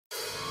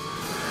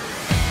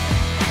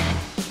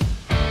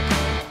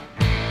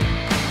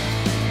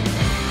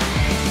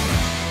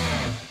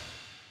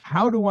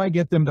how do I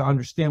get them to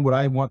understand what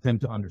I want them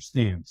to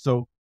understand?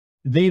 So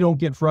they don't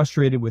get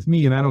frustrated with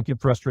me and I don't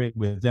get frustrated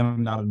with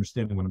them not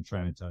understanding what I'm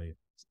trying to tell you.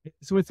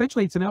 So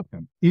essentially it's an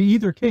outcome. In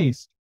either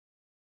case,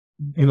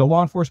 in a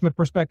law enforcement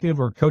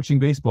perspective or coaching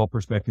baseball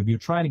perspective, you're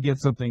trying to get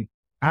something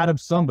out of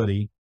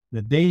somebody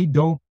that they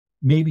don't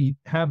maybe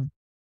have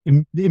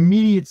the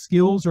immediate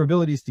skills or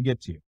abilities to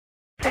get to.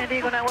 San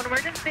Diego 911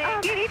 emergency.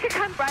 You need to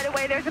come right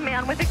away. There's a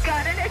man with a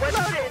gun and it's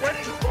loaded.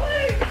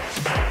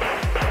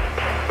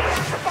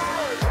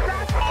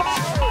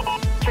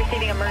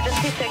 Receiving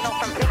emergency signal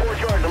from 4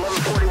 Charge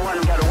 1141.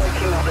 We've got a white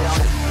female down.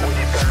 We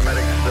need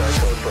paramedics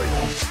code,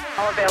 please.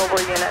 All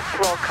available units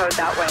roll code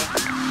that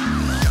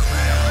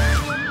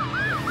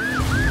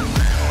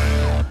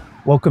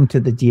way. Welcome to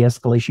the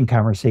De-Escalation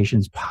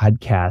Conversations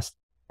podcast.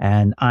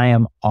 And I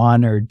am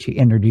honored to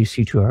introduce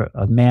you to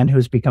a man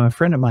who's become a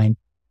friend of mine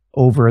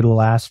over the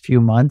last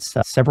few months,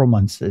 several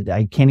months.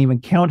 I can't even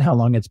count how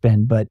long it's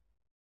been. But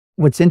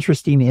what's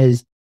interesting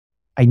is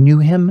I knew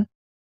him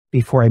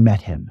before I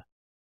met him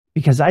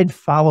because I'd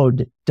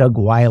followed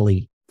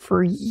Doug.Wyllie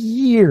for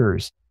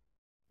years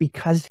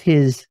because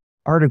his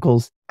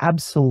articles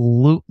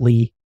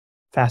absolutely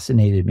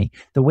fascinated me.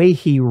 The way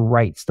he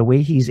writes, the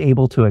way he's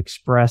able to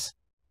express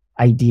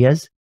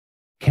ideas,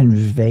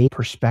 convey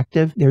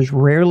perspective. There's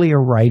rarely a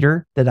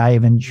writer that I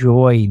have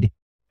enjoyed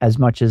as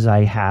much as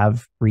I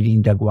have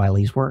reading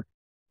Doug.Wyllie's work.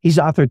 He's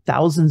authored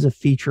thousands of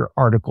feature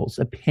articles,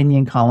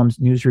 opinion columns,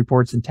 news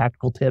reports, and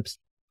tactical tips,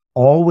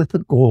 all with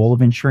the goal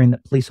of ensuring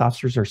that police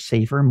officers are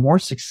safer and more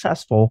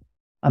successful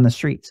on the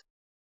streets.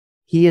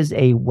 He is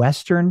a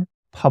Western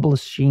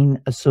Publishing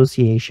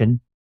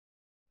Association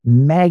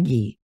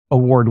Maggie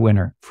Award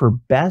winner for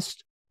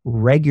Best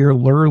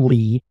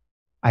Regularly,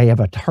 I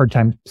have a hard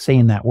time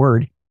saying that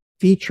word,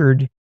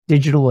 featured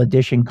digital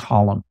edition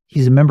column.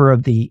 He's a member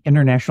of the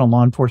International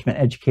Law Enforcement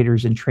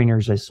Educators and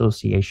Trainers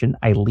Association,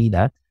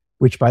 ILEETA,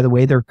 which, by the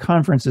way, their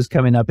conference is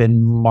coming up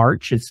in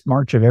March. It's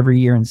March of every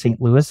year in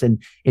St. Louis.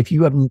 And if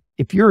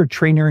you're a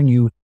trainer and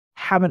you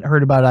haven't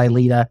heard about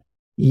ILEETA,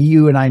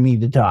 you and I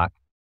need to talk.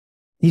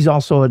 He's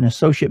also an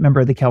associate member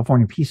of the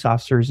California Peace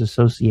Officers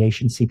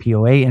Association,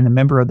 CPOA, and a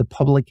member of the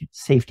Public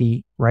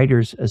Safety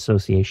Writers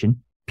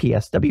Association,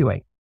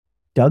 PSWA.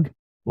 Doug,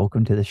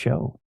 welcome to the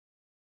show.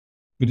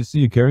 Good to see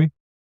you, Kerry.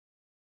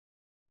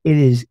 It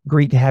is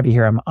great to have you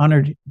here. I'm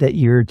honored that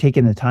you're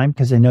taking the time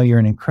because I know you're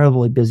an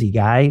incredibly busy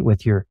guy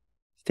with your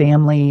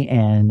family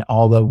and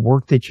all the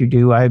work that you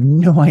do. I have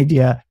no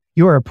idea.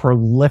 You're a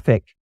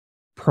prolific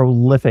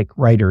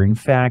writer. In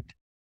fact,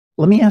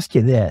 let me ask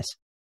you this.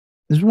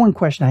 There's one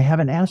question I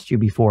haven't asked you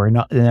before in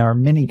our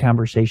many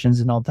conversations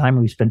and all the time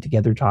we spent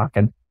together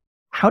talking.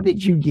 How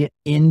did you get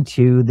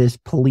into this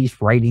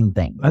police writing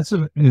thing? That's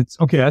a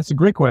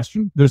great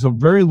question. There's a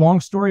very long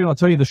story, and I'll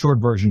tell you the short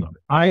version of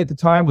it. I, at the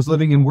time, was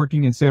living and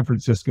working in San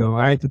Francisco.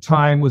 I, at the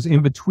time, was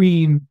in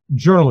between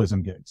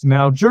journalism gigs.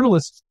 Now,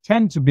 journalists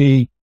tend to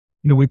be,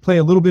 we play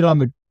a little bit on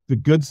the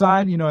good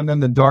side, and then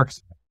the dark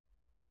side.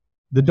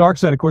 The dark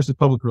side, of course, is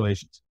public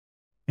relations.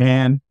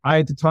 And I,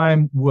 at the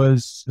time,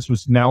 this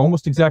was now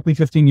almost exactly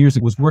 15 years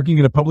ago, was working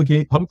at a public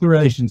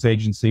relations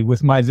agency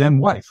with my then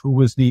wife, who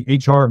was the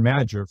HR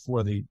manager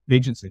for the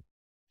agency.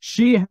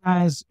 She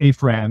had a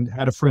friend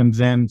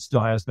then,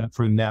 still has that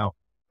friend now,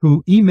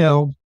 who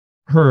emailed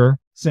her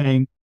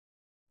saying,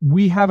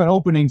 we have an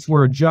opening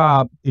for a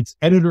job. It's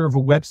editor of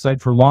a website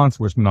for law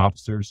enforcement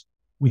officers.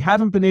 We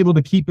haven't been able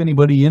to keep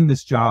anybody in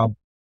this job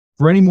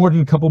for any more than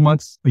a couple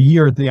months, a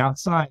year at the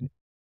outside.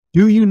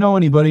 Do you know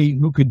anybody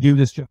who could do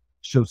this job?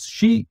 So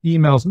she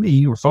emails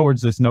me or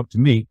forwards this note to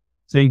me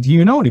saying, do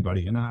you know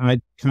anybody? And I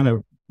kind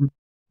of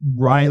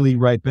wryly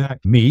write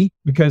back, me,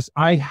 because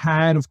I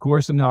had, of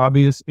course, an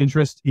obvious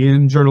interest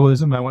in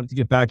journalism. I wanted to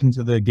get back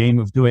into the game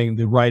of doing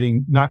the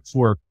writing, not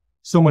for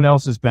someone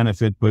else's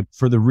benefit, but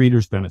for the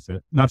reader's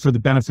benefit, not for the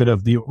benefit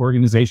of the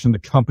organization, the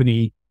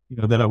company,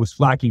 that I was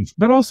flacking.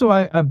 But also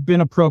I've been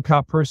a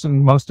pro-cop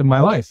person most of my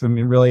life. I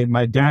mean, really,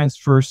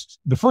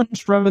 the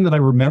first friend that I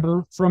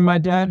remember from my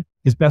dad,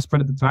 his best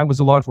friend at the time,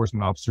 was a law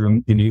enforcement officer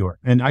in New York.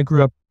 And I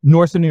grew up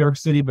north of New York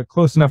City, but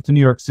close enough to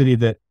New York City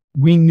that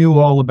we knew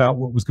all about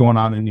what was going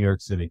on in New York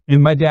City.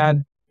 And my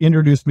dad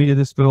introduced me to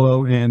this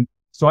fellow. And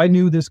so I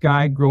knew this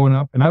guy growing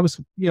up, and I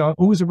was,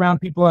 always around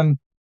people on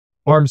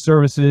armed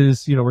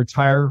services,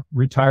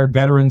 retired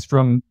veterans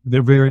from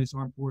the various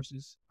armed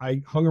forces. I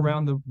hung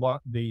around the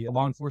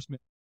law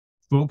enforcement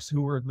folks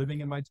who were living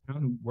in my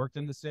town, who worked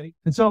in the city.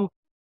 And so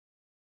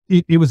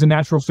it was a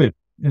natural fit.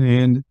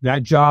 And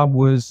that job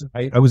was,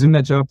 I was in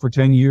that job for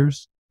 10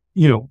 years.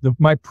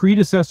 My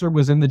predecessor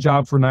was in the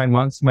job for 9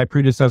 months. My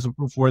predecessor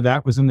before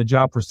that was in the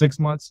job for 6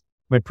 months.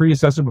 My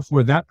predecessor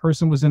before that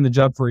person was in the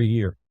job for a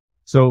year.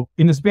 So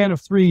in the span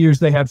of 3 years,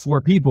 they had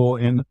 4 people,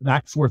 and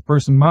that fourth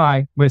person,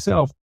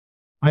 myself,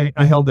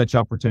 I held that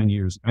job for 10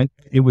 years.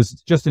 It was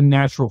just a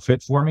natural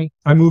fit for me.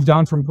 I moved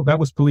on from, that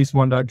was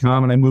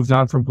police1.com, and I moved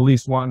on from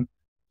Police One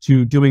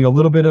to doing a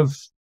little bit of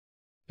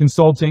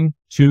consulting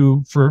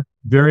for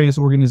various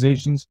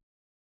organizations.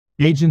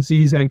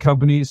 agencies and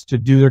companies to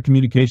do their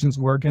communications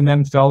work, and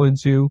then fell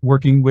into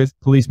working with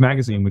Police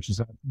Magazine, which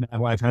is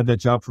now I've had that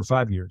job for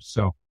 5 years.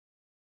 So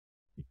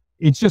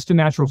it's just a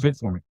natural fit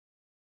for me.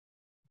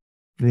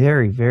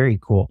 Very, very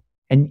cool.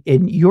 And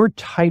your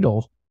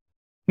title,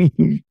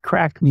 you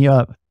crack me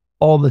up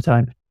all the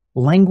time.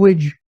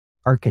 Language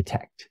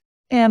architect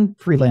and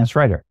freelance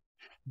writer.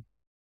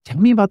 Tell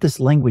me about this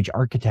language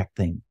architect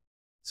thing.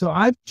 So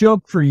I've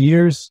joked for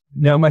years.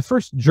 Now, my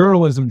first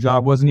journalism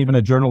job wasn't even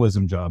a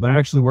journalism job. I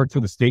actually worked for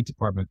the State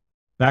Department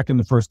back in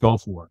the first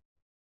Gulf War.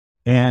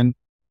 And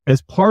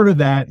as part of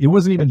that, it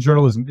wasn't even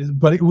journalism,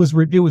 but it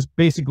was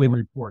basically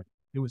reporting.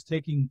 It was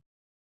taking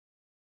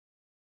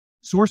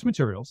source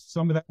materials.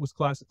 Some of that was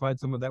classified,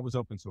 some of that was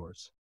open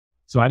source.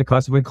 So I had a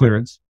classified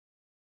clearance.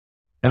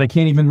 And I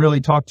can't even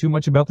really talk too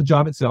much about the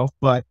job itself,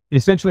 but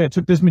essentially I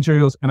took these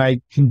materials and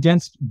I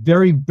condensed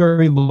very,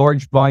 very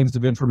large volumes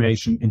of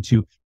information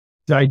into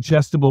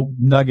digestible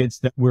nuggets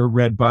that were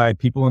read by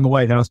people in the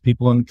White House,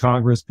 people in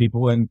Congress,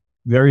 people in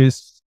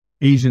various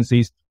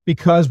agencies,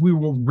 because we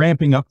were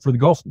ramping up for the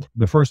Gulf War,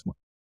 the first one.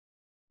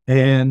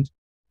 And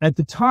at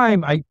the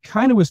time, I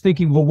kind of was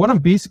thinking, well, what I'm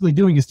basically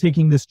doing is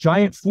taking this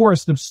giant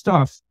forest of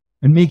stuff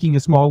and making a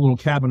small little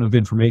cabin of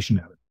information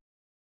out of it.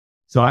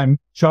 So I'm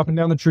chopping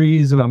down the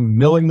trees and I'm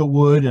milling the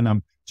wood and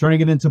I'm turning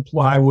it into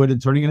plywood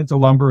and turning it into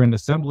lumber and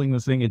assembling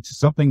the thing into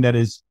something that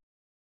is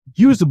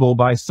usable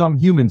by some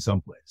human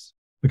someplace,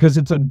 because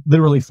it's a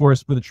literally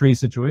forest for the tree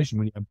situation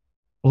when you have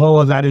all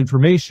of that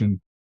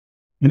information,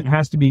 and it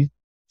has to be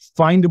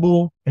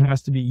findable, it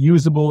has to be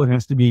usable, it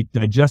has to be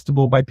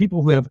digestible by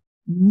people who have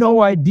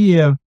no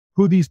idea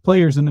who these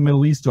players in the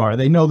Middle East are.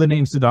 They know the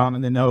name Saddam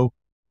and they know,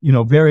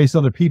 various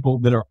other people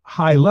that are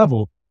high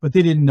level, but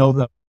they didn't know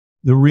the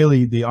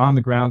on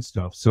the ground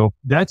stuff. So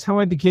that's how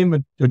I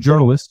became a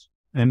journalist,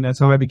 and that's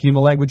how I became a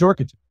language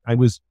architect. I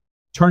was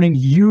turning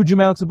huge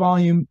amounts of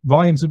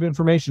volumes of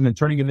information and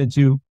turning it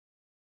into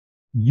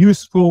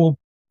useful,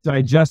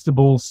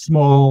 digestible,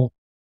 small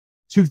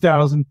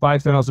 2,000,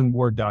 5,000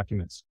 word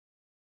documents.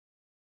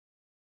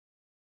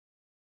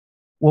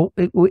 Well,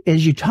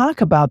 as you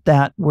talk about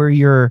that, where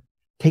you're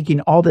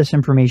taking all this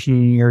information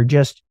and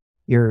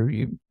you're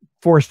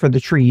forest for the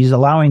trees,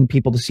 allowing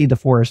people to see the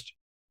forest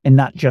and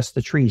not just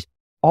the trees,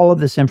 all of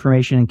this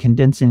information and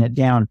condensing it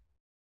down.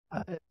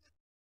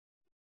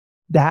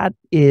 That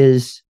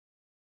is,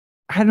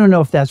 I don't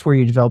know if that's where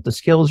you develop the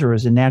skills or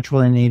as a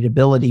natural innate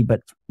ability,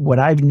 but what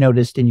I've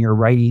noticed in your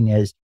writing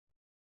is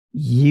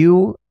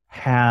you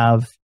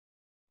have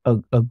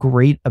a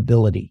great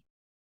ability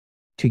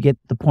to get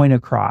the point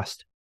across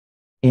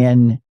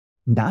in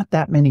not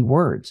that many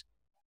words.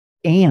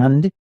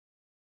 And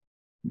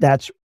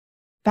that's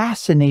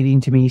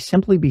fascinating to me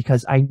simply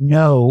because I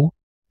know,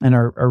 and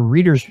our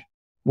readers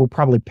will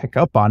probably pick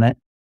up on it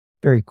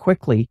very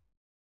quickly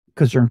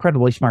because they're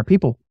incredibly smart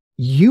people.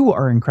 You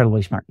are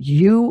incredibly smart.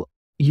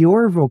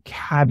 Your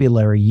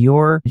vocabulary,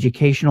 your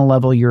educational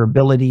level, your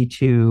ability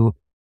to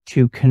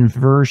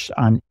converse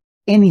on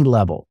any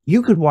level.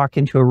 You could walk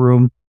into a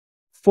room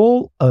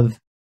full of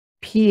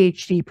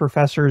PhD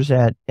professors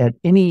at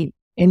any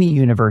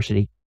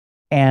university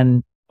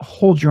and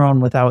hold your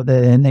own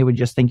and they would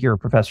just think you're a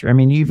professor. I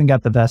mean, you even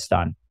got the vest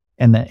on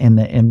and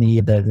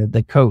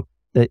the coat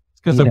that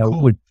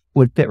cool.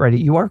 would fit right.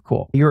 You are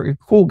cool. You're a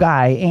cool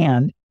guy.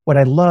 And what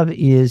I love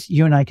is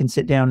you and I can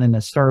sit down in a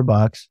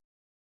Starbucks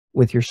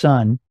with your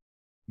son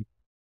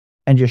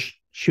and just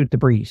shoot the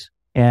breeze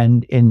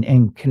and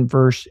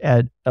converse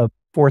at a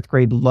 4th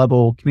grade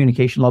level,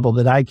 communication level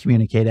that I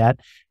communicate at.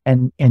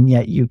 And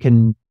yet you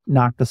can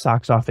knock the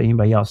socks off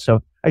anybody else.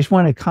 So I just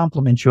want to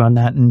compliment you on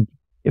that. And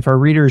if our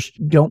readers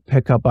don't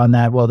pick up on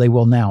that, well, they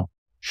will now.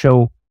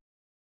 So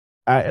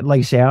like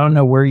I say, I don't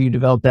know where you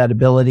developed that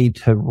ability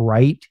to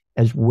write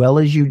as well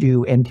as you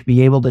do and to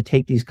be able to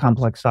take these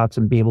complex thoughts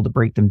and be able to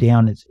break them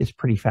down. It's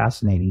pretty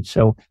fascinating.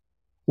 So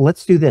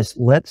let's do this.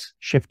 Let's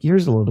shift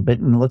gears a little bit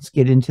and let's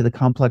get into the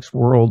complex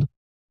world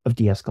of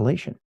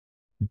de-escalation.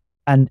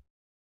 And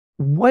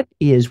when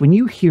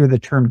you hear the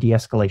term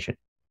de-escalation,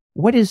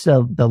 what is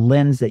the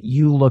lens that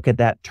you look at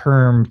that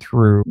term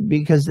through?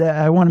 Because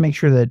I want to make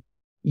sure that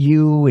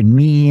you and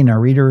me and our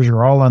readers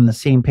are all on the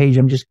same page.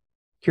 I'm just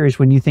curious,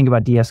 when you think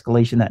about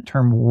de-escalation, that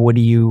term, what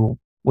do you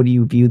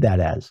view that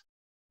as?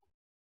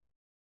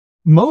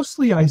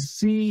 Mostly I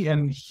see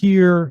and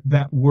hear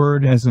that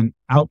word as an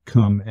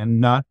outcome and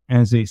not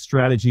as a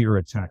strategy or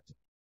a tactic.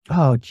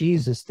 Oh,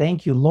 Jesus.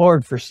 Thank you,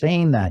 Lord, for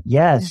saying that.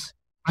 Yes.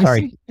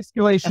 Sorry. I see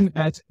escalation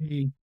as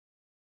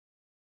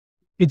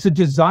it's a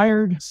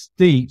desired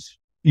state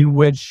in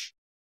which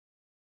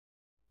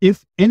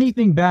if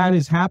anything bad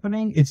is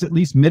happening, it's at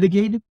least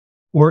mitigated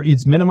or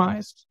it's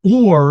minimized,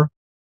 or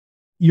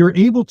you're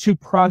able to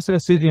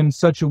process it in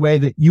such a way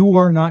that you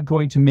are not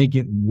going to make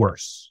it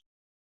worse.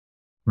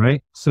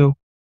 Right? So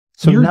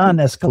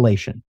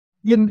non-escalation.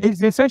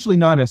 It's essentially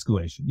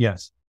non-escalation.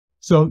 Yes.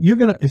 So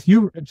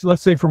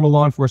let's say from a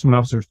law enforcement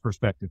officer's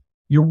perspective,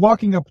 you're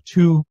walking up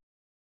to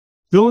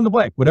fill in the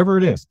blank, whatever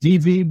it is,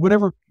 DV,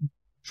 whatever,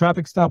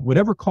 traffic stop,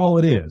 whatever call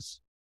it is.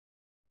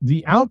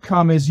 the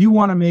outcome is you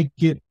want to make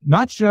it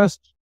not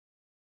just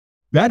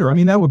better. I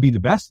mean, that would be the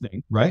best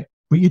thing, right?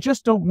 But you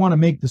just don't want to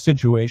make the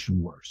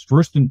situation worse.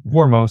 First and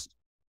foremost,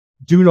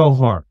 do no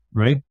harm,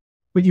 right?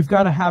 But you've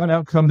got to have an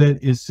outcome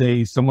that is,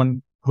 say,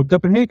 someone hooked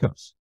up in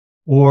handcuffs,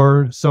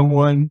 or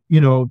someone,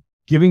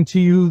 giving to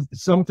you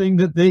something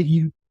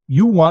that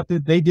you want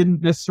that they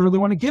didn't necessarily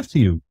want to give to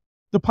you.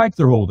 The pipe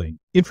they're holding,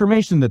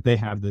 information that they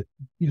have that,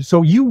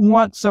 so you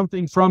want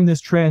something from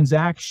this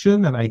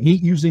transaction, and I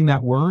hate using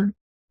that word,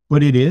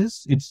 but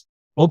it's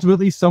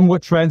ultimately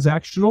somewhat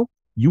transactional.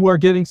 You are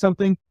getting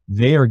something,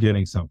 they are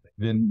getting something,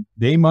 and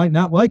they might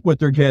not like what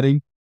they're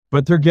getting,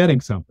 but they're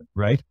getting something,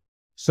 right?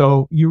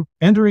 So you're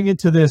entering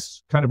into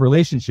this kind of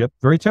relationship,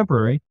 very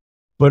temporary,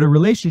 but a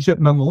relationship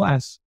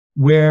nonetheless,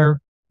 where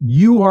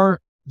you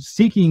are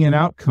seeking an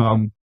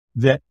outcome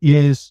that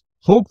is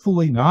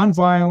hopefully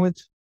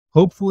nonviolent,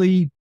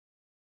 hopefully,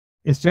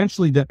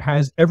 essentially, that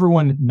has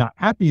everyone not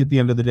happy at the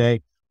end of the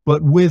day,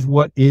 but with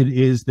what it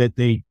is that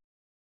they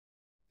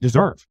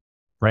deserve,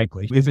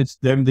 frankly. If it's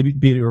them to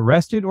be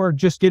arrested, or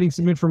just getting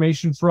some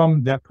information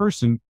from that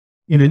person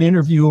in an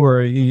interview,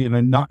 or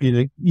even a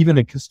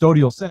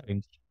custodial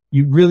setting,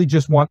 you really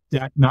just want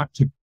that not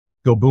to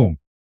go boom,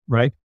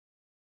 right?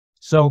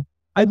 So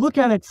I look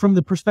at it from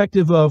the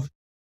perspective of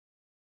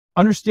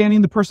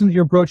understanding the person that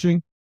you're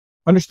approaching,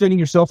 understanding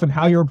yourself and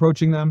how you're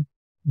approaching them,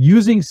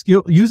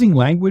 using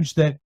language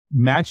that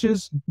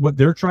matches what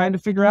they're trying to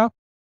figure out.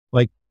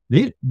 Like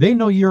they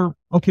know you're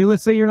okay.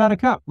 Let's say you're not a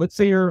cop. Let's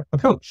say you're a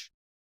coach,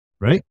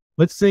 right?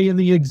 Let's say in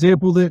the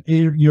example that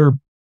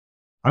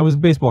I was a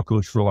baseball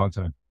coach for a long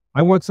time.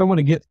 I want someone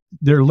to get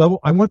their level.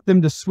 I want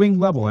them to swing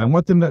level. I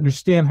want them to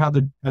understand how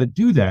to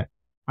do that.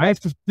 I have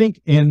to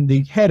think in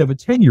the head of a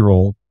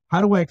 10-year-old,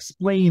 how do I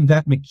explain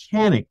that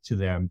mechanic to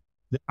them,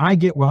 that I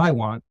get what I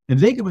want and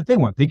they get what they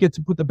want? They get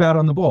to put the bat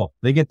on the ball.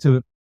 They get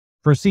to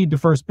proceed to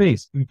first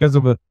base because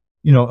of an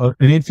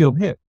infield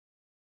hit.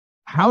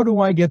 How do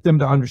I get them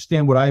to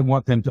understand what I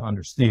want them to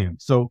understand,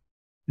 so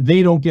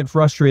they don't get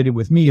frustrated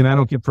with me and I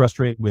don't get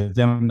frustrated with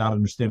them not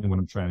understanding what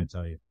I'm trying to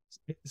tell you?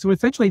 So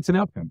essentially it's an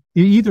outcome.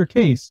 In either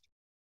case,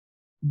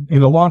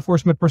 in a law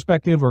enforcement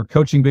perspective or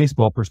coaching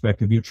baseball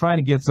perspective, you're trying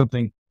to get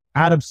something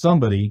out of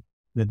somebody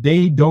that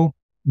they don't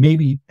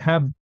maybe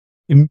have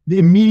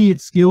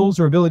immediate skills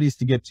or abilities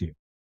to get to.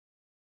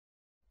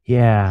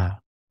 Yeah.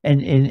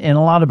 And a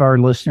lot of our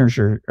listeners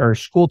are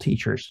school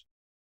teachers,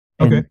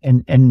 and,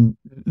 Okay. and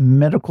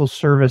medical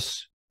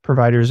service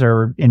providers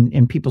are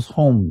in people's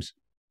homes.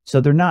 So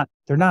they're not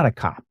a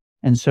cop.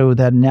 And so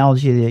that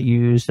analogy that you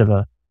used of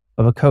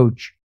a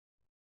coach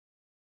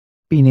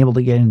being able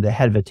to get into the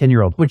head of a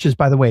 10-year-old, which is,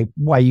 by the way,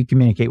 why you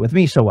communicate with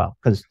me so well,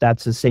 because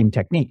that's the same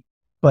technique.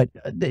 But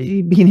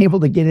being able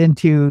to get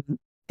into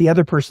the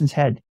other person's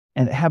head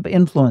and have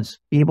influence,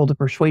 be able to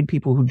persuade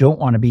people who don't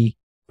want to be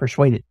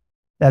persuaded.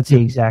 That's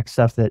the exact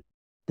stuff that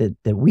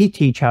we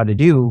teach how to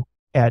do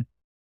at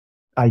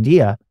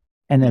IDEA.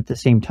 And at the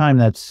same time,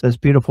 that's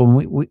beautiful.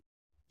 And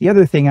the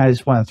other thing I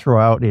just want to throw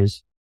out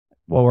is,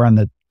 while we're on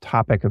the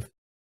topic of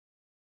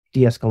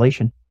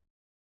de-escalation,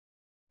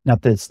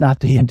 not that it's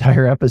not the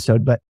entire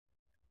episode, but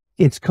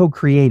it's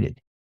co-created.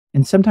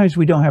 And sometimes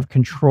we don't have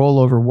control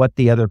over what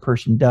the other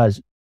person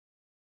does.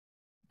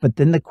 But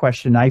then the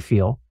question, I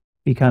feel,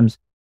 becomes,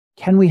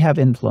 can we have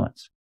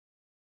influence?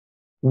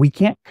 We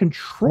can't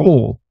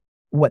control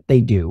what they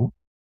do,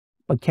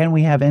 but can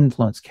we have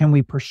influence? Can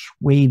we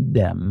persuade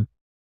them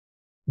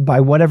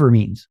by whatever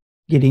means?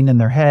 Getting in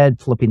their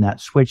head, flipping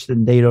that switch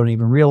that they don't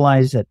even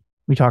realize, that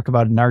we talk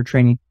about in our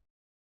training.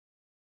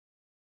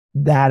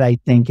 That, I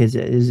think, is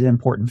an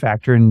important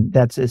factor, and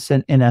that's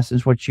in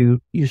essence what you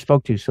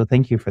spoke to. So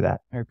thank you for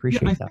that. I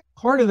appreciate that. Think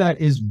part of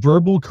that is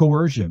verbal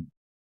coercion.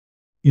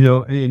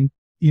 You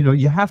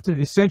have to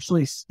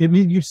essentially,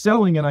 you're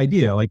selling an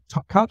idea. Like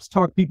cops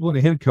talk people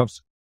into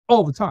handcuffs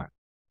all the time.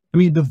 I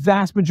mean, the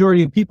vast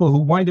majority of people who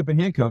wind up in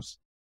handcuffs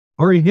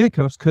are in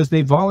handcuffs because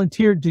they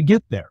volunteered to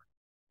get there.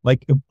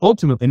 Like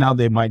ultimately, now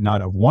they might not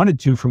have wanted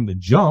to from the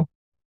jump,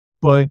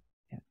 but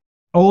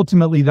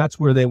ultimately that's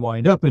where they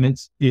wind up. And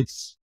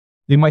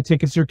they might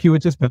take a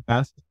circuitous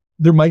path.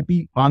 There might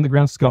be on the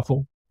ground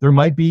scuffle. There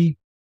might be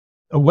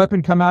a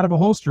weapon come out of a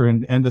holster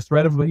and the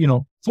threat of,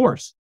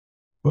 force.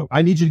 But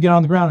I need you to get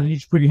on the ground. I need you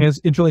to put your hands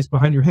interlaced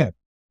behind your head.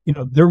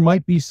 There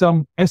might be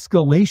some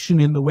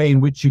escalation in the way in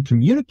which you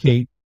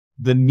communicate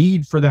the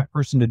need for that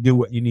person to do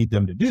what you need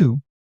them to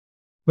do.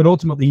 But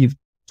ultimately you've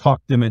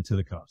talked them into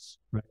the cuffs,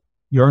 right?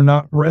 You're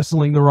not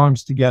wrestling their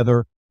arms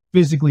together,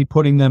 physically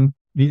putting them.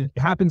 It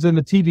happens in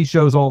the TV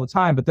shows all the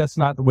time, but that's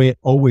not the way it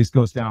always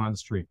goes down on the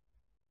street.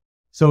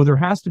 So there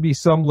has to be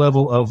some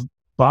level of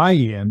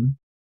buy-in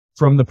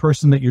from the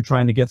person that you're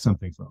trying to get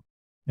something from.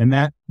 And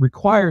that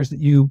requires that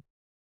you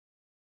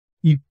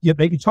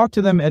talk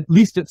to them at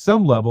least at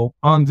some level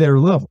on their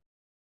level,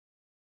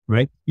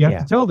 right? You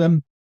have to tell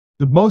them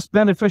the most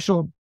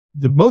beneficial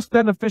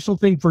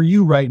thing for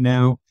you right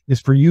now is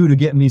for you to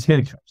get in these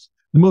handcuffs.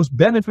 The most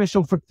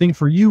beneficial thing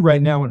for you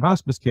right now in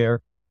hospice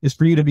care is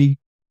for you to be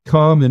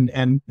come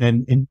and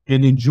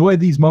enjoy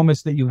these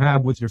moments that you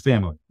have with your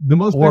family. The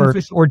most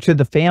beneficial, or to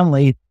the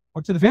family,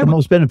 the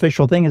most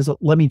beneficial thing is,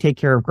 let me take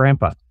care of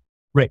grandpa.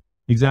 Right.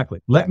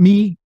 Exactly. Let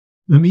me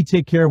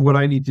take care of what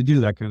I need to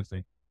do, that kind of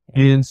thing.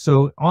 And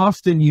so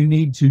often you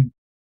need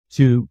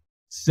to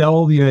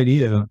sell the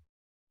idea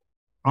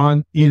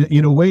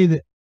in a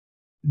way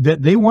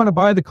that they want to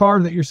buy the car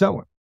that you're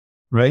selling,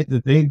 right?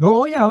 That they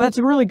go, oh yeah, that's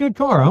a really good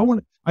car.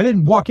 I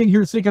didn't walk in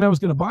here thinking I was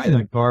going to buy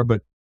that car,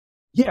 but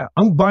yeah,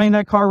 I'm buying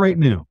that car right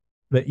now.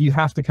 That you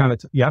have to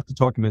you have to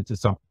talk them into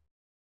something.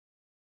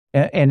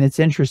 And it's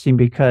interesting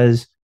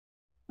because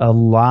a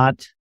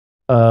lot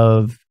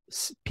of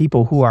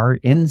people who are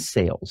in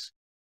sales,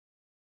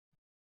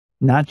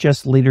 not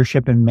just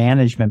leadership and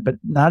management, but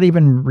not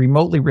even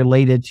remotely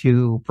related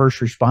to first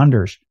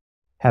responders,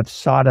 have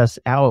sought us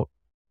out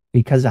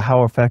because of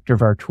how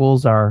effective our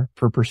tools are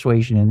for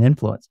persuasion and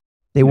influence.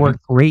 They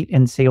work great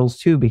in sales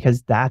too,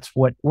 because that's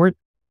what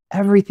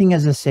everything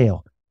is a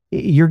sale.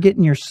 You're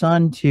getting your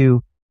son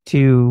to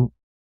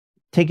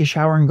take a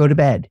shower and go to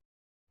bed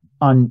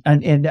on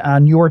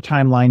your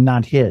timeline,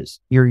 not his.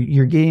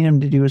 You're getting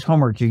him to do his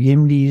homework. You're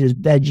getting him to eat his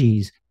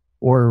veggies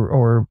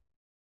or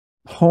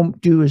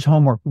do his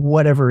homework,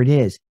 whatever it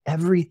is.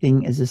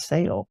 Everything is a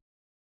sale.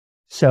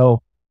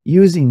 So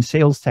using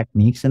sales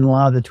techniques and a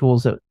lot of the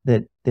tools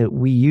that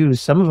we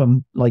use, some of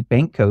them like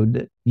Bank Code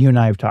that you and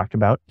I have talked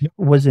about,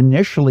 was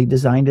initially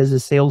designed as a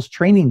sales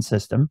training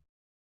system.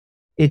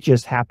 It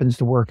just happens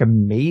to work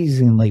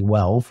amazingly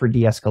well for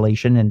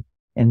de-escalation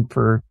and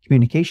for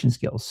communication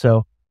skills.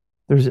 So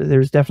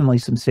there's definitely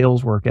some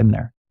sales work in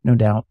there, no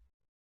doubt.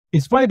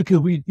 It's funny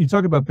because you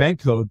talk about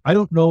Bank Code. I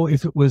don't know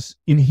if it was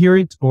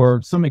inherent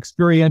or some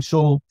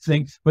experiential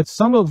thing, but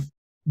some of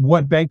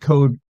what Bank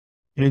Code,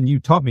 and you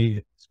taught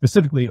me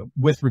specifically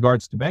with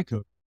regards to Bank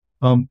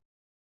Code,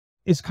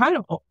 it's kind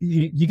of,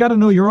 you got to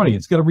know your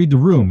audience, got to read the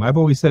room. I've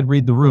always said,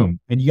 read the room,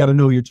 and you got to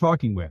know who you're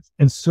talking with.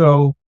 And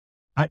so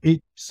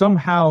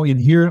somehow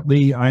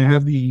inherently, I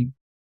have the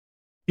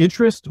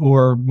interest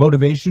or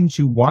motivation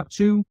to want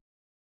to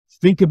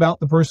think about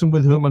the person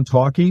with whom I'm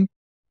talking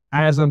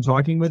as I'm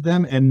talking with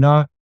them, and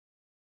not,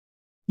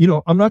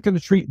 I'm not going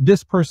to treat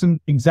this person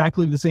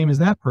exactly the same as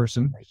that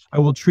person. I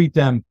will treat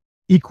them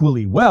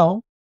equally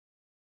well,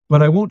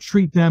 but I won't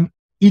treat them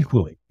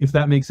equally, if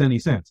that makes any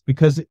sense,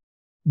 because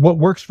what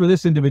works for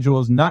this individual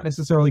is not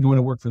necessarily going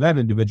to work for that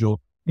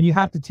individual. And you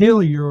have to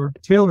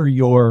tailor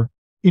your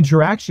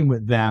interaction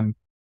with them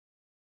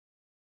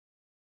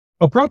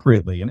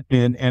appropriately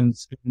and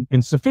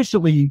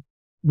sufficiently,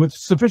 with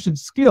sufficient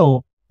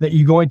skill, that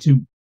you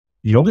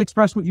don't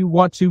express what you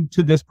want to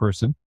this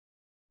person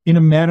in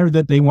a manner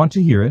that they want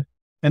to hear it,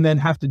 and then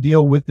have to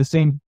deal with the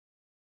same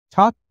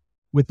topic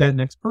with that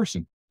next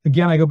person.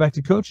 Again, I go back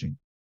to coaching.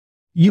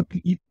 You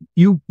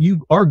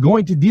are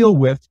going to deal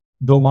with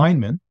the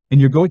lineman, and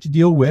you're going to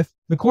deal with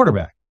the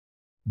quarterback.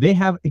 They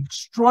have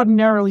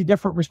extraordinarily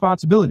different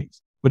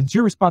responsibilities, but it's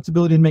your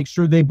responsibility to make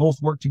sure they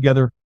both work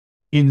together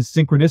in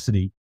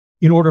synchronicity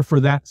in order for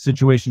that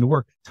situation to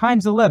work.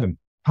 Times 11,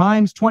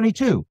 times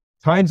 22,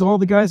 times all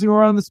the guys who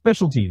are on the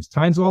special teams,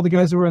 times all the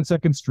guys who are on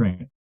second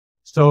string.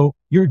 So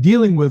you're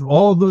dealing with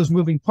all of those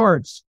moving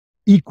parts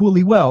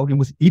equally well and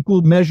with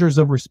equal measures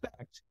of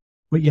respect,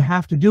 but you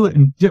have to do it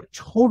in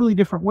totally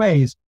different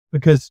ways,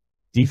 because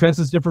defense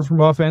is different from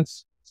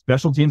offense.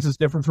 Special teams is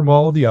different from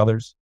all of the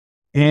others.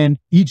 And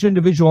each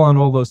individual on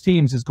all those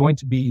teams is going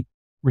to be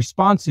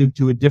responsive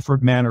to a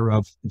different manner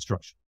of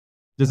instruction.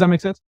 Does that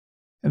make sense?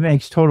 It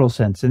makes total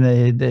sense.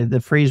 And the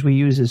phrase we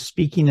use is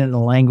speaking in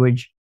a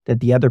language that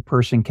the other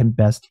person can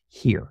best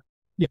hear.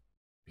 Yeah.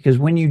 Because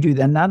when you do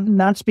that,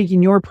 not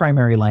speaking your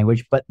primary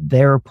language, but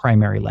their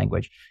primary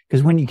language.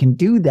 Because when you can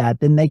do that,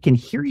 then they can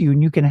hear you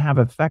and you can have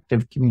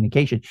effective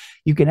communication.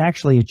 You can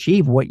actually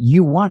achieve what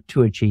you want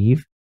to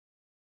achieve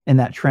in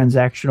that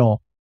transactional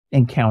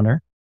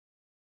encounter.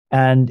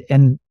 And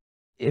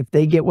if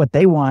they get what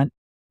they want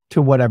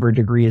to whatever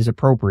degree is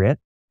appropriate,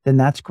 then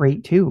that's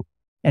great too.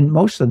 And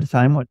most of the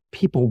time, what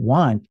people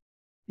want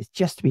is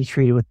just to be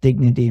treated with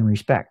dignity and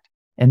respect.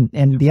 And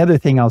the other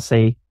thing I'll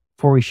say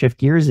before we shift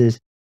gears is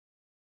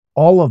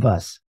all of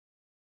us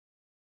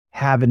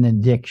have an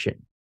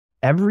addiction.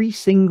 Every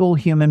single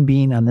human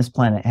being on this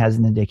planet has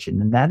an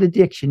addiction, and that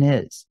addiction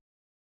is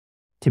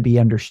to be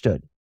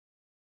understood.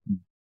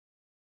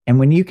 And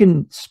when you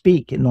can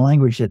speak in the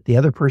language that the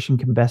other person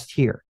can best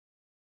hear,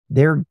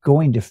 they're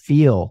going to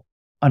feel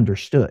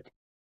understood.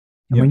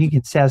 And when you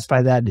can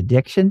satisfy that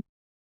addiction,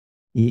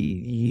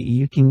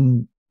 you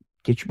can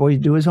get your boy to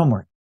do his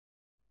homework.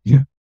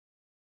 Yeah.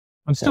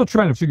 I'm still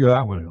trying to figure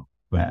that one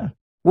out.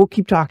 We'll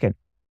keep talking.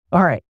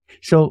 All right.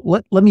 So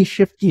let me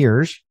shift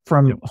gears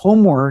from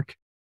homework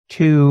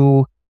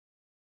to,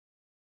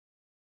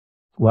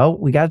 well,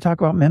 we got to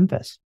talk about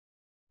Memphis.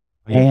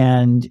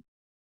 And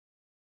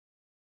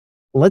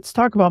let's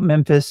talk about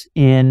Memphis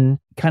in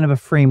kind of a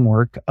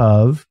framework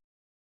of,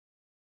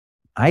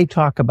 I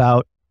talk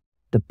about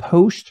the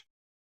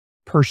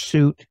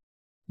post-pursuit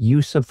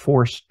use of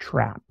force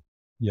trap.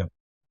 Yeah.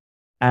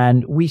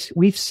 And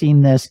we've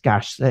seen this,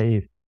 gosh,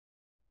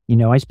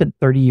 I spent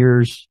 30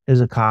 years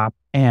as a cop,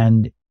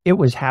 and it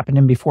was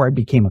happening before I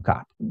became a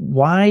cop.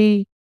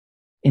 Why?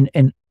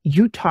 And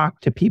you talk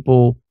to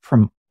people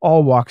from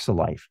all walks of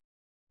life.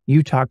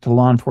 You talk to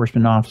law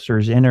enforcement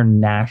officers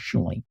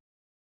internationally.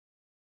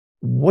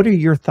 What are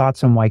your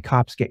thoughts on why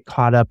cops get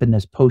caught up in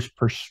this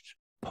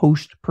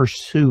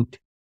post-pursuit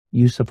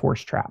use of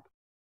force trap?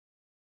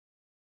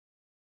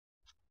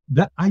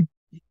 That I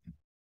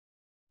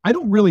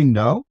don't really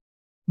know.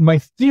 My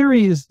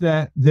theory is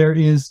that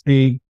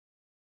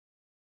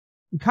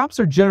cops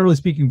are generally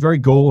speaking very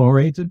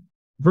goal-oriented.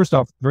 First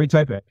off, very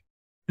type A.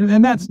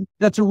 And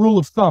that's a rule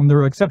of thumb. There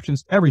are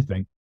exceptions to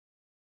everything.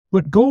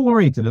 But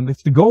goal-oriented, and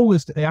if the goal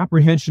is the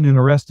apprehension and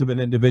arrest of an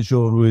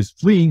individual who is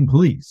fleeing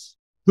police,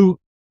 who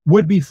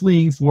would be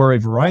fleeing for a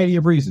variety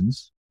of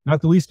reasons,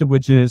 not the least of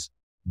which is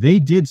they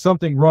did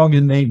something wrong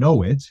and they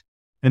know it,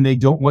 and they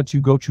don't want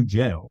to go to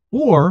jail,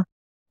 or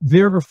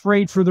they're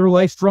afraid for their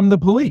life from the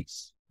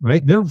police,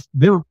 right?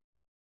 They're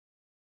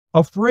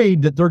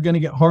afraid that they're going to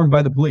get harmed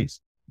by the police.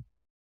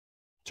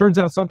 Turns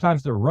out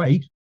sometimes they're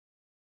right,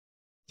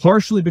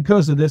 partially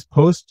because of this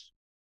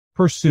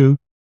post-pursuit,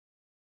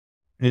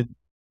 and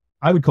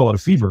I would call it a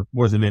fever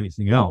more than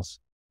anything else.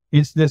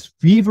 It's this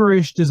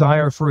feverish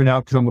desire for an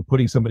outcome of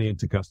putting somebody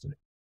into custody.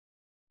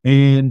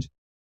 And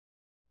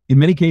in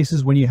many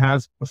cases, when you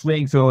have a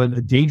fleeing felon,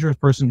 a dangerous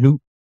person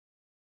who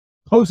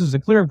poses a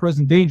clear and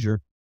present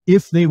danger,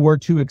 if they were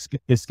to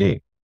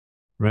escape,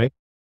 right?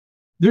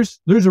 There's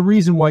a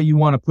reason why you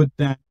want to put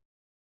that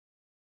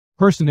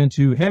person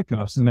into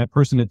handcuffs and that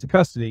person into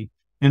custody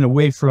and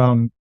away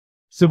from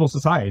civil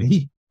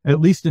society, at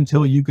least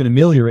until you can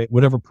ameliorate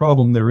whatever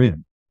problem they're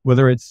in,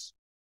 whether it's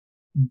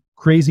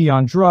crazy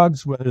on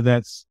drugs, whether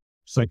that's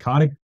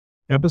psychotic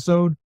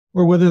episode,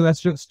 or whether that's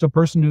just a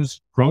person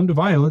who's prone to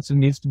violence and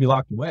needs to be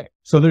locked away.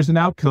 So there's an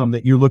outcome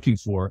that you're looking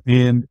for.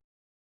 And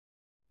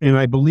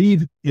I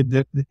believe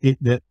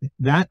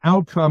that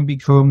outcome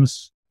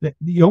becomes that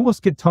you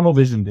almost get tunnel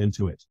visioned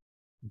into it,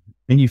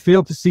 and you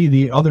fail to see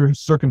the other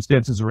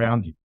circumstances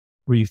around you,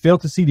 where you fail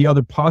to see the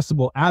other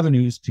possible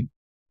avenues to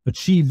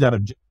achieve that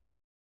objective.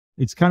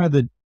 It's kind of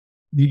the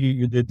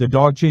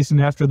dog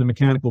chasing after the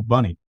mechanical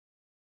bunny.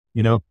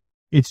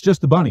 It's just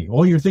the bunny.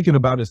 All you're thinking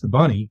about is the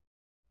bunny,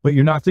 but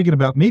you're not thinking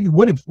about maybe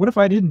what if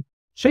I didn't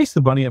chase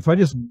the bunny, if I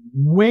just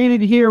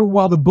waited here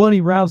while the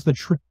bunny rounds the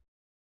tree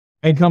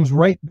and comes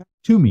right back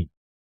to me.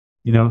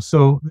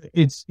 So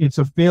it's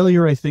a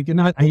failure, I think,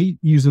 and I hate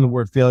using the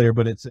word failure,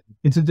 but it's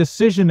a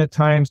decision at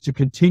times to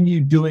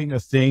continue doing a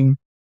thing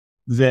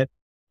that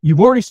you've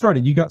already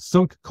started. You got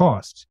sunk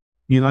cost.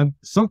 I'm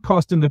sunk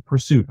cost in the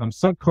pursuit. I'm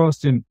sunk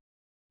cost in,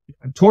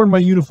 I've torn my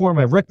uniform.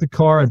 I've wrecked the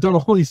car. I've done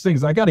all these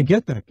things. I got to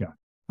get that guy.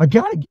 I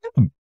got to get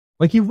him.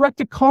 Like, you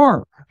wrecked a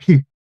car.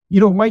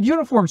 My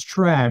uniform's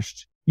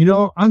trashed.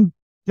 I'm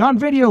on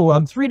video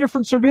on 3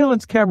 different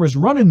surveillance cameras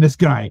running this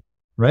guy,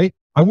 right?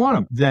 I want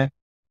him. That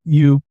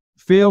you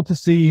fail to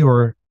see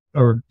or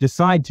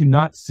decide to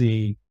not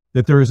see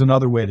that there is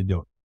another way to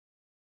do it.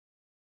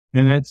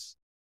 And that's,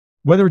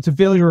 whether it's a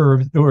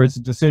failure or it's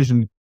a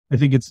decision, I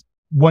think it's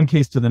one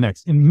case to the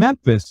next. In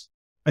Memphis,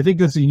 I think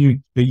that's a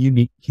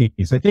unique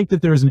case. I think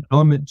that there's an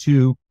element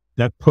to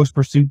that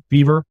post-pursuit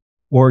fever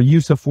or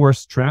use of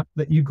force trap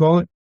that you call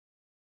it.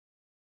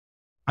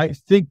 I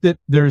think that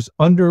there's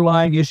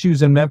underlying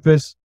issues in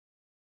Memphis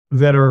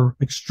that are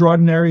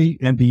extraordinary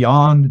and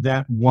beyond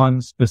that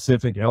one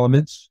specific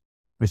element.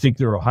 I think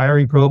there are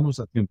hiring problems.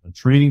 I think there are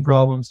training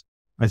problems.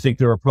 I think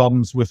there are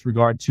problems with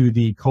regard to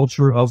the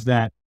culture of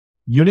that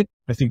unit.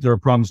 I think there are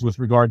problems with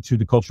regard to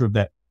the culture of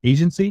that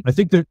agency. I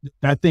think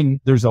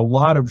there's a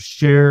lot of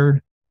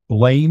shared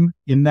blame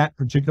in that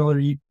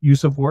particular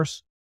use of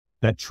force,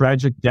 that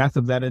tragic death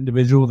of that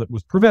individual that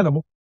was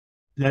preventable,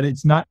 that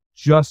it's not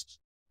just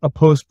a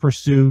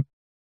post-pursuit,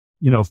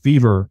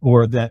 fever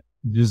or that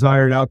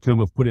desired outcome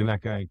of putting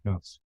that guy in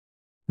cuffs.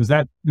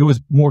 Because there was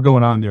more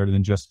going on there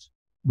than just,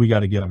 we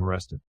got to get him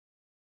arrested.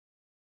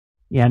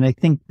 Yeah. And I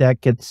think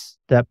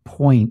that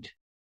point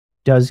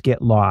does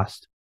get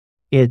lost.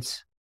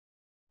 It's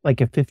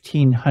like a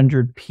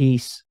 1,500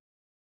 piece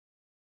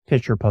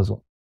picture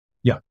puzzle.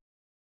 Yeah.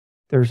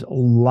 There's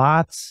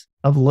lots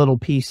of little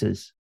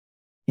pieces.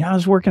 I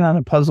was working on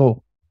a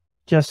puzzle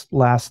just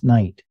last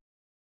night,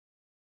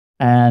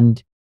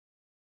 and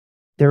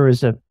there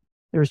was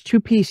 2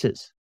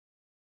 pieces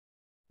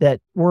that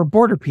were a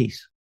border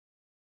piece,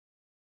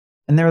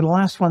 and they were the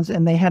last ones,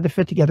 and they had to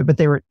fit together, but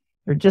they're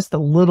just a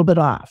little bit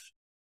off.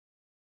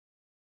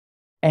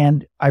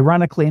 And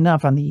ironically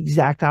enough, on the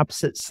exact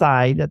opposite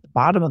side at the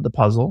bottom of the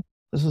puzzle,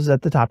 this was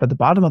at the top, at the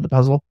bottom of the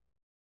puzzle,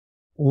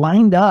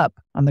 lined up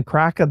on the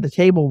crack of the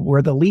table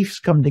where the leaves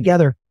come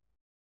together,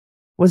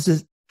 was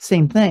the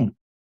same thing.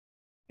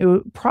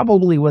 It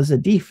probably was a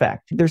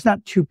defect. There's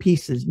not 2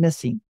 pieces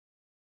missing,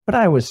 but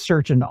I was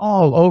searching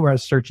all over. I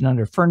was searching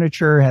under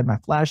furniture, had my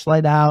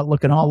flashlight out,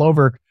 looking all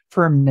over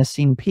for a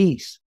missing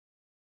piece,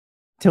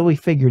 till we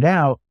figured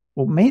out,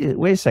 well, wait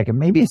a second,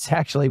 maybe it's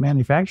actually a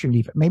manufacturing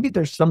defect. Maybe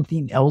there's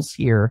something else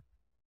here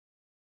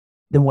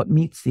than what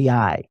meets the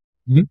eye.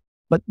 Mm-hmm.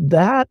 But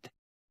that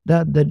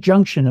the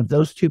junction of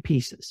those two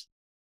pieces,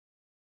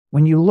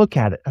 when you look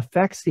at it,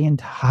 affects the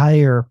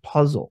entire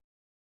puzzle.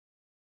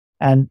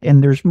 And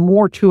there's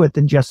more to it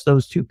than just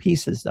those two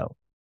pieces, though.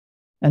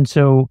 And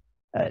so,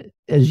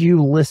 as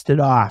you listed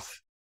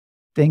off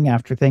thing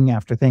after thing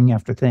after thing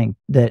after thing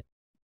that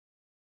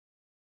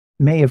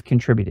may have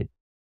contributed,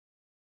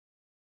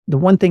 the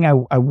one thing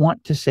I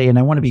want to say, and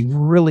I want to be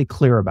really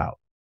clear about,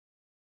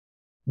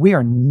 we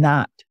are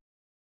not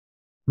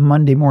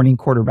Monday morning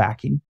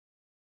quarterbacking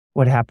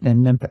what happened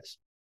in Memphis.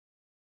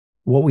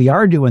 What we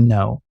are doing,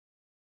 though,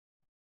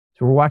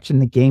 is we're watching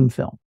the game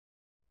film,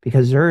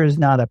 because there is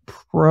not a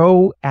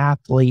pro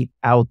athlete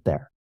out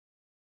there,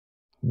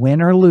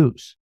 win or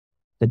lose,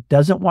 that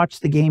doesn't watch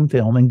the game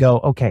film and go,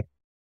 okay,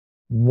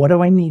 what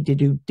do I need to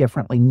do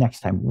differently next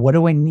time? What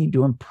do I need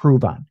to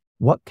improve on?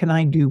 What can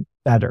I do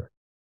better?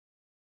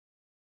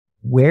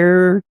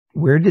 Where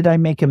did I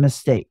make a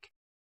mistake?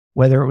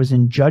 Whether it was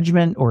in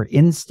judgment or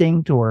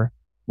instinct or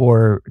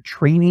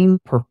training,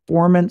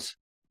 performance,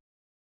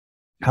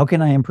 how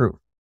can I improve?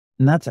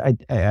 And that's,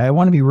 I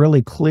want to be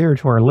really clear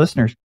to our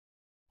listeners.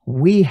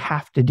 We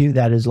have to do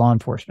that as law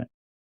enforcement.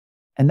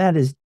 And that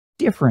is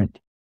different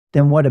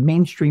than what a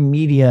mainstream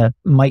media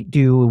might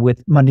do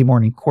with Monday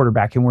morning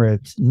quarterbacking, where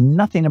it's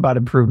nothing about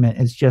improvement.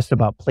 It's just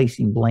about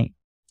placing blame.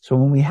 So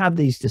when we have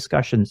these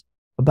discussions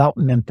about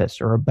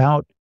Memphis or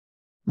about,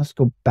 let's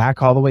go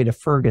back all the way to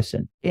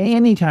Ferguson,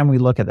 anytime we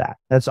look at that,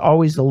 that's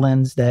always the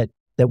lens that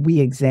we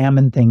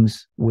examine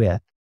things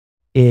with,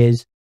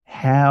 is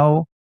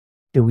how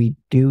do we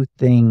do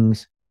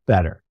things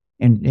better?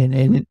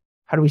 And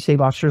how do we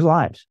save officers'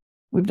 lives?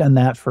 We've done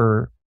that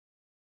for,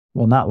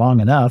 well, not long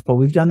enough, but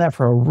we've done that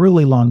for a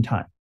really long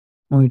time.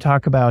 When we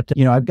talk about,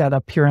 I've got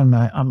up here on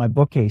my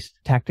bookcase,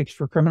 Tactics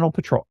for Criminal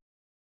Patrol.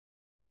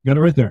 Got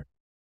it right there.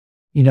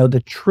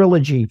 The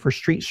trilogy for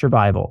street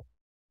survival,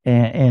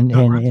 and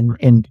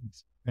the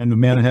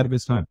man ahead of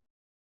his time.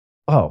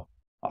 Oh,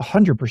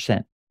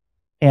 100%.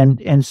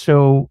 And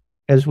so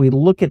as we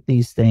look at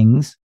these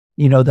things,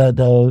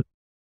 the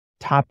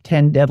top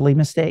 10 deadly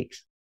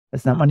mistakes,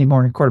 that's not Monday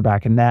morning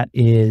quarterback, and that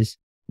is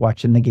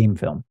watching the game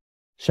film.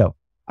 So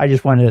I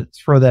just wanted to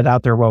throw that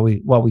out there while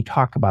we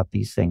talk about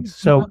these things.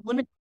 So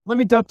let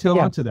me dovetail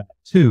onto that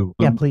too.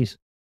 Yeah, please.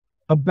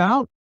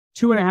 About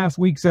 2.5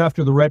 weeks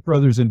after the Wright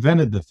brothers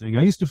invented the thing,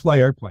 I used to fly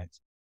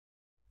airplanes,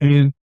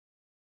 and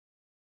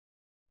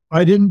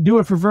I didn't do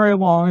it for very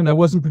long, and I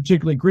wasn't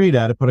particularly great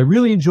at it, but I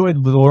really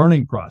enjoyed the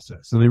learning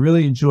process, and I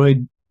really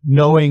enjoyed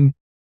knowing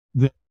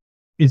that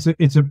it's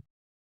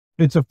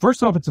a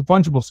first off, it's a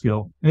fungible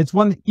skill, and it's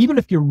one that even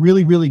if you're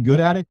really, really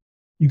good at it,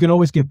 you can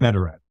always get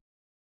better at it.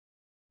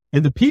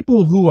 And the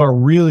people who are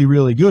really,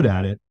 really good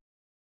at it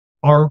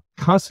are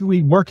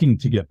constantly working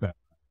to get better.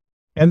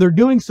 And they're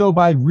doing so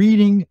by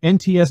reading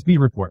NTSB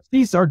reports.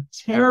 These are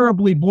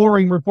terribly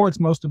boring reports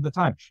most of the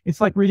time.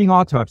 It's like reading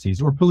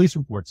autopsies or police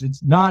reports.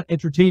 It's not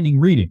entertaining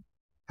reading.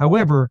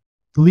 However,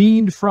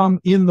 gleaned from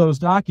in those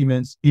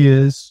documents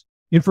is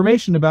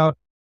information about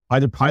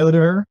either pilot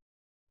error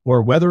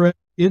or weather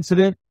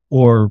incident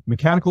or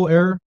mechanical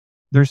error.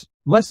 There's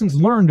lessons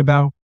learned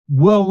about,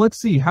 well, let's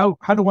see, how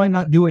do I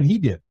not do what he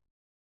did?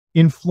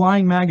 In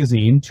Flying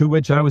Magazine, to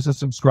which I was a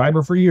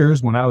subscriber for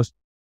years when I was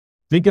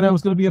thinking I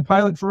was going to be a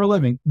pilot for a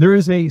living, there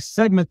is a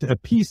segment, a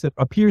piece that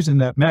appears in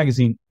that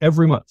magazine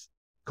every month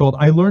called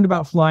I Learned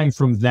About Flying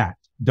from That, ...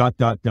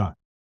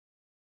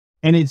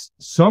 And it's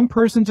some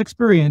person's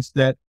experience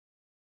that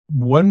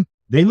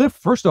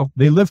first off,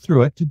 they lived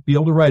through it to be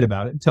able to write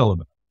about it and tell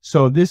about it.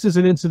 So this is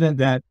an incident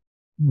that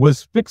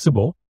was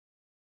fixable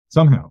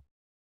somehow,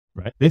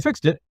 right? They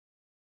fixed it,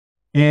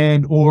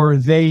 or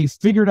they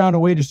figured out a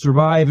way to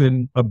survive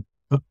in a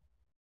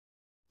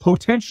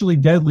potentially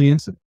deadly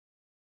incident.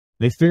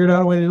 They figured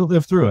out a way to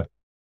live through it.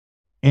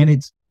 And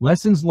it's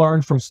lessons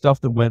learned from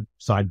stuff that went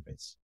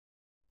sideways,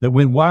 that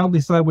went wildly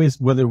sideways,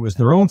 whether it was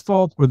their own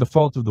fault or the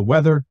fault of the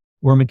weather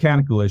or a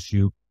mechanical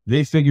issue.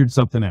 They figured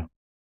something out.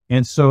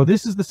 And so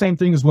this is the same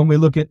thing as when we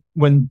look at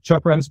when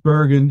Chuck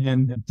Remsburg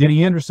and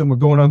Denny Anderson were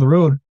going on the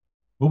road.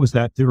 What was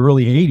that? The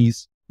early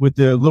 80s, with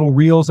the little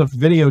reels of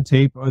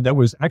videotape that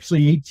was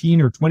actually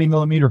 18 or 20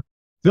 millimeter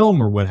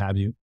film or what have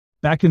you.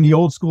 Back in the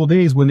old school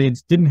days when they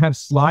didn't have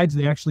slides,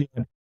 they actually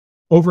had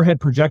overhead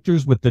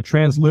projectors with the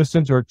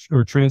translucent or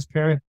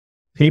transparent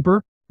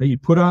paper that you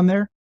put on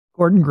there.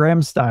 Gordon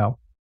Graham style.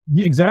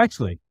 Yeah,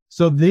 exactly.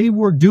 So they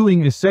were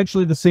doing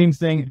essentially the same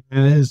thing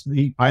as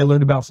I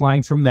Learned About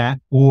Flying from That,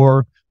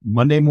 or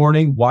Monday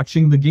morning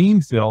watching the game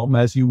film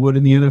as you would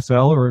in the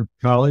NFL or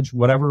college,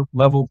 whatever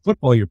level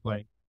football you're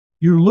playing.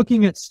 You're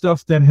looking at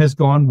stuff that has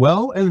gone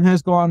well and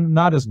has gone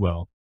not as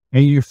well.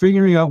 And you're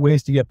figuring out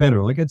ways to get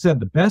better. Like I said,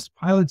 the best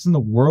pilots in the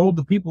world,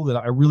 the people that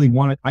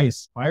I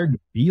aspired to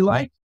be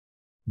like,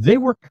 they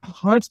were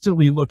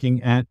constantly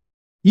looking at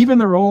even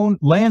their own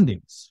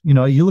landings.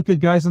 You look at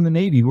guys in the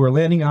Navy who are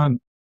landing on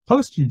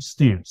postage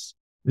stamps,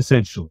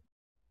 essentially,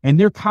 and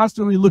they're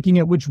constantly looking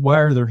at which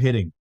wire they're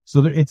hitting.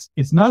 So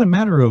it's not a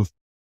matter of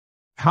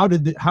how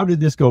did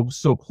this go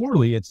so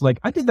poorly. It's like,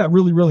 I did that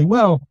really, really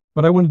well,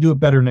 but I want to do it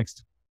better next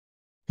time.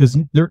 because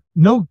there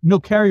no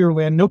carrier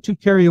land, no two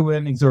carrier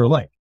landings are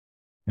alike.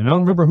 And I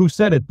don't remember who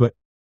said it, but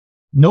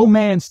no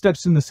man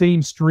steps in the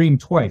same stream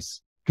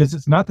twice, because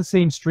it's not the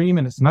same stream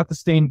and it's not the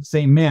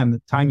same man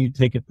the time you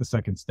take it the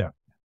second step.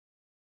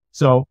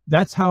 So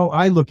that's how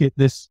I look at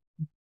this.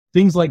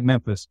 Things like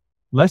Memphis,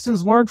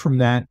 lessons learned from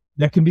that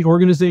can be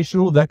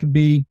organizational, that could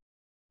be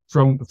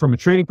from a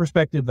training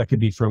perspective, that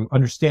could be from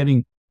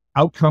understanding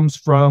outcomes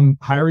from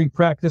hiring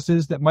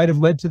practices that might have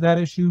led to that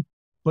issue.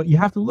 But you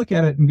have to look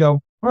at it and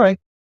go, all right,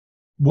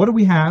 what do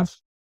we have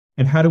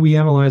and how do we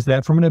analyze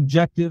that from an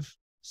objective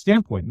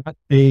standpoint?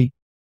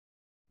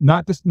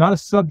 Not a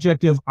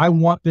subjective, I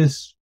want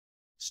this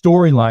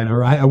storyline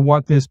or I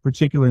want this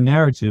particular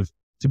narrative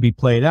to be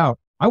played out.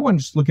 I want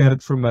to just look at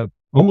it from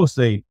almost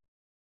a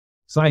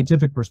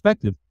scientific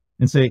perspective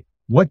and say,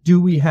 what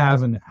do we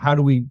have and how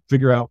do we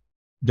figure out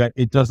that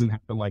it doesn't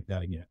happen like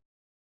that again?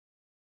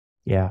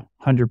 Yeah,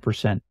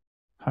 100%.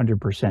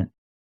 100%.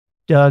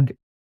 Doug,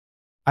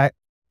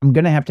 I'm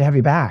going to have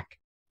you back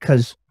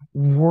because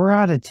we're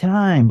out of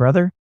time,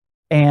 brother.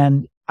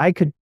 And I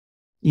could,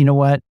 you know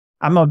what?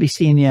 I'm going to be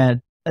seeing you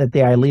at the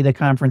ILEETA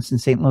conference in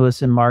St.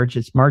 Louis in March.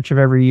 It's March of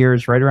every year.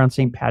 It's right around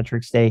St.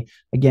 Patrick's Day.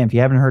 Again, if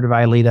you haven't heard of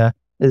ILEETA,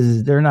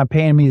 they're not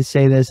paying me to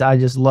say this. I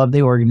just love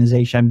the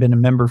organization. I've been a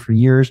member for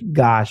years.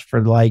 Gosh,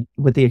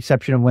 with the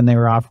exception of when they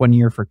were off 1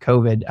 year for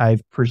COVID,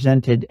 I've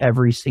presented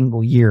every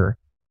single year.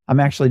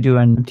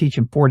 I'm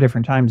teaching 4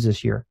 different times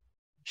this year.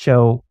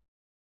 So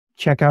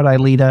check out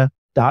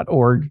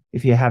ILEETA.org.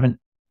 If you haven't,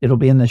 it'll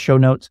be in the show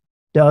notes.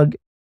 Doug,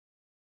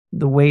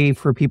 the way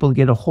for people to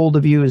get a hold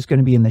of you is going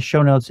to be in the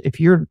show notes. If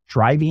you're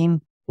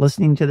driving,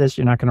 listening to this,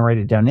 you're not going to write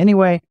it down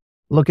anyway.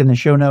 Look in the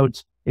show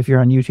notes. If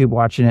you're on YouTube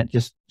watching it,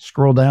 just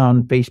scroll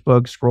down,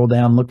 Facebook, scroll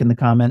down, look in the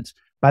comments.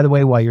 By the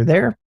way, while you're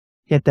there,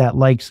 hit that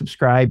like,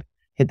 subscribe,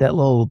 hit that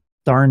little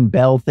darn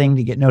bell thing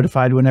to get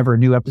notified whenever a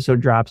new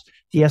episode drops.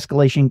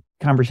 De-Escalation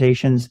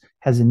Conversations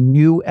has a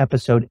new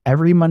episode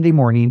every Monday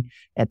morning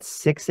at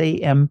 6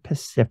 a.m.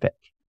 Pacific.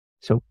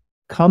 So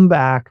come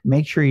back,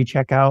 make sure you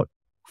check out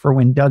for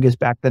when Doug is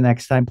back the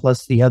next time,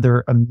 plus the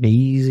other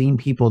amazing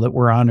people that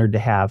we're honored to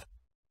have.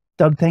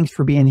 Doug, thanks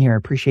for being here. I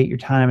appreciate your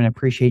time and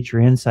appreciate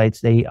your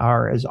insights. They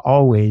are, as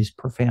always,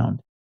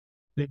 profound.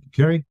 Thank you,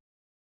 Kerry.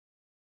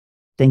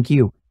 Thank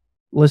you.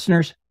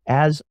 Listeners,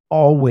 as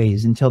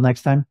always, until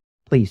next time,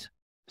 please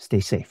stay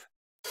safe.